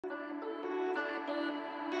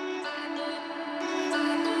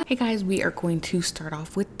Hey guys, we are going to start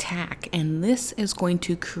off with tack, and this is going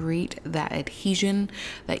to create that adhesion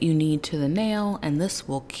that you need to the nail, and this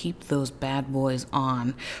will keep those bad boys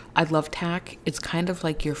on. I love tack. It's kind of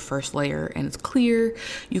like your first layer and it's clear.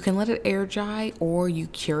 You can let it air dry or you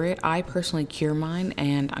cure it. I personally cure mine,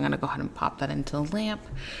 and I'm gonna go ahead and pop that into the lamp.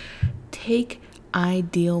 Take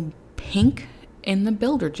Ideal Pink in the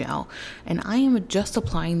builder gel, and I am just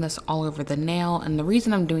applying this all over the nail, and the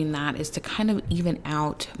reason I'm doing that is to kind of even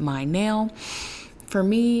out my nail. For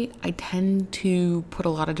me, I tend to put a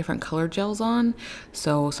lot of different color gels on,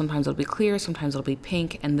 so sometimes it'll be clear, sometimes it'll be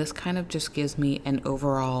pink, and this kind of just gives me an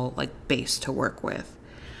overall like base to work with.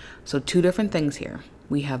 So two different things here.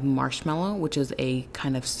 We have Marshmallow, which is a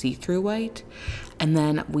kind of see-through white, and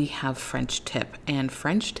then we have French Tip, and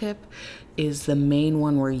French Tip is the main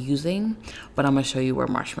one we're using, but I'm gonna show you where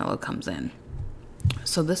Marshmallow comes in.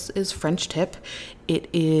 So this is French Tip. It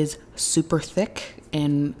is super thick,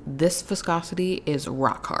 and this viscosity is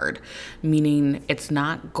rock hard, meaning it's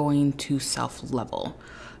not going to self-level.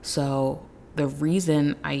 So the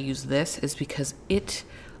reason I use this is because it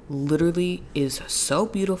literally is so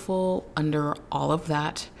beautiful under all of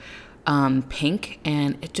that pink,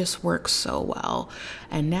 and it just works so well.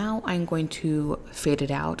 And now I'm going to fade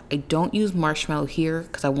it out. I don't use Marshmallow here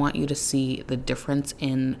because I want you to see the difference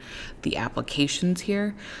in the applications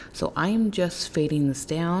here. So I'm just fading this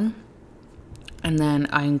down, and then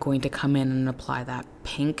I'm going to come in and apply that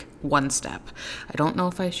pink one step. I don't know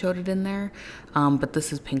if I showed it in there, but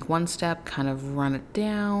this is pink one step. Kind of run it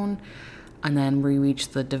down, and then we reach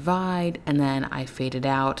the divide, and then I fade it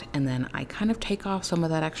out, and then I kind of take off some of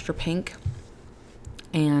that extra pink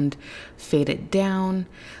and fade it down.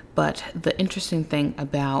 But the interesting thing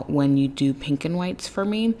about when you do pink and whites for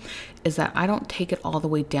me is that I don't take it all the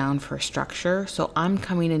way down for structure. So I'm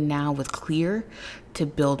coming in now with clear to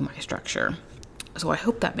build my structure. So I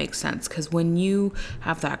hope that makes sense, because when you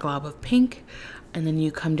have that glob of pink and then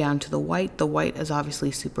you come down to the white is obviously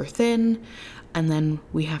super thin, and then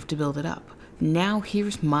we have to build it up. Now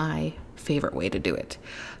here's my favorite way to do it.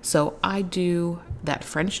 So I do that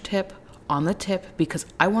French Tip on the tip because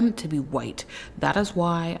I want it to be white. That is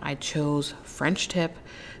why I chose French Tip,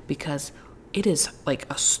 because it is like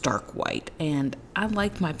a stark white, and I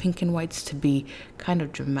like my pink and whites to be kind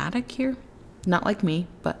of dramatic here. Not like me,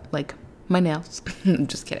 but like my nails. I'm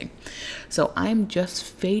just kidding. So I'm just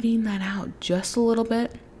fading that out just a little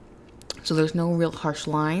bit so there's no real harsh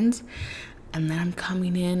lines. And then I'm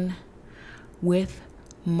coming in with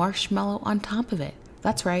Marshmallow on top of it.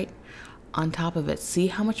 That's right, on top of it. See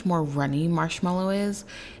how much more runny Marshmallow is?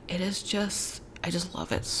 It is just, I just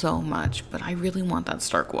love it so much, but I really want that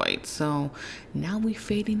stark white. So now we're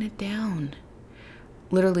fading it down.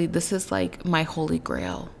 Literally, this is like my holy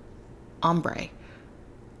grail, Ombre.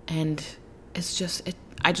 And it's just,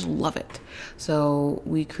 I just love it. So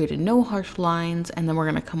we created no harsh lines, and then we're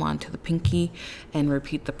gonna come on to the pinky and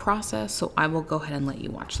repeat the process. So I will go ahead and let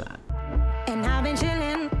you watch that. And I've been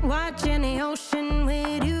chilling, watching the ocean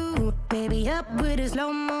with you, baby, up with a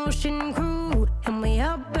slow motion crew. And we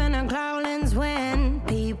up in our clouds when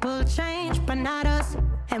people change, but not us.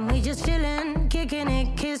 And we just chilling, kicking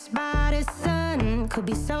it, kissed by the sun. Could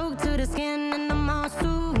be soaked to the skin in the mall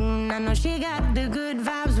soon. I know she got the good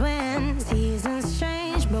vibes when seasons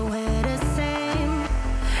change, but we're the same.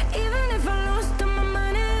 Even if I lost all my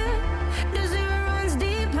money, the zero runs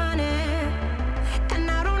deep, honey. And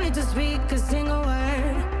I don't need to speak a single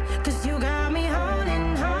word, cause you got me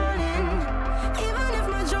holding, holding. Even if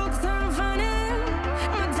my jokes aren't funny,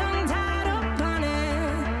 my tongue tied up on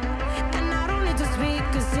it. And I don't need to speak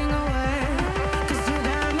a single word, cause you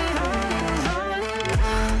got me holding, holding.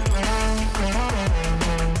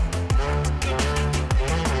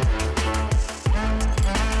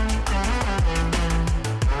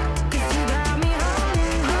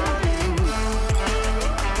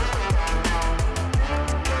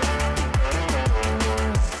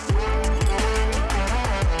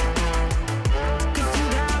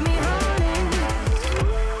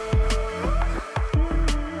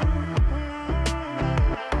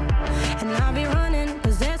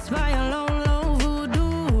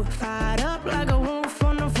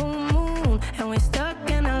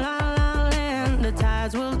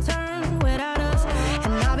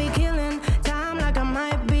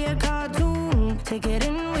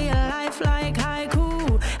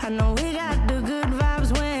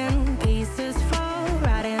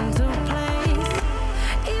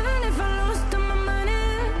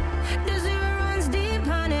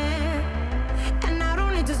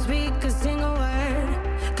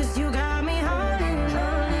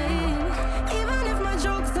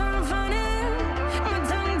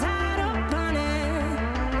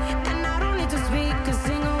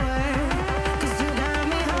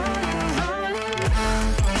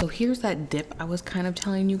 here's that dip I was kind of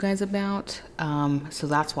telling you guys about. So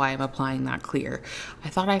that's why I'm applying that clear. I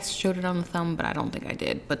thought I showed it on the thumb, but I don't think I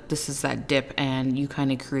did. But this is that dip, and you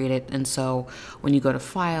kind of create it. And so when you go to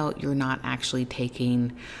file, you're not actually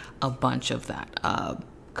taking a bunch of that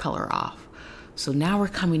color off. So now we're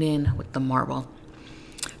coming in with the marble.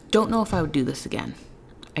 Don't know if I would do this again.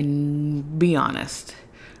 And be honest,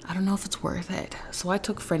 I don't know if it's worth it. So I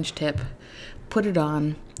took French tip, put it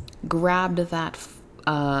on, grabbed that,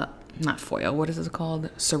 not foil, what is it called?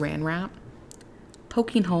 Saran wrap,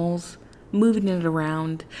 poking holes, moving it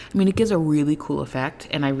around. I mean, it gives a really cool effect,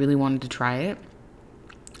 and I really wanted to try it.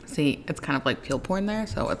 See, it's kind of like peel porn there,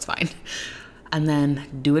 so it's fine. And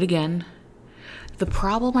then do it again. The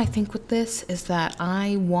problem I think with this is that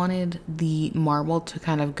I wanted the marble to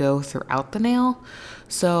kind of go throughout the nail.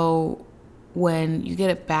 So when you get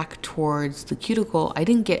it back towards the cuticle, I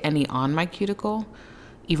didn't get any on my cuticle,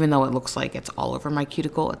 even though it looks like it's all over my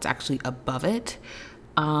cuticle. It's actually above it.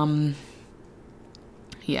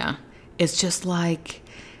 Yeah, it's just like,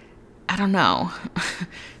 I don't know.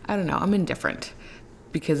 I don't know. I'm indifferent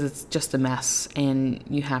because it's just a mess, and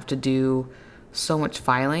you have to do so much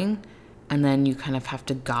filing, and then you kind of have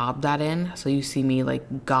to gob that in. So you see me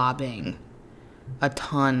like gobbing a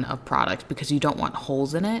ton of product because you don't want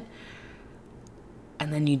holes in it.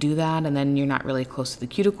 And then you do that, and then you're not really close to the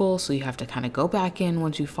cuticle, so you have to kind of go back in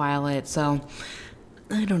once you file it. So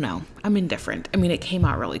I don't know. I'm indifferent. I mean, it came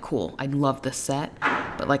out really cool. I love this set,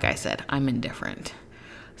 but like I said, I'm indifferent.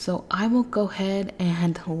 So I will go ahead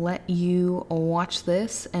and let you watch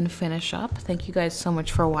this and finish up. Thank you guys so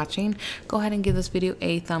much for watching. Go ahead and give this video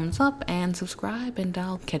a thumbs up and subscribe, and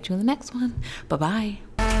I'll catch you in the next one. Bye-bye.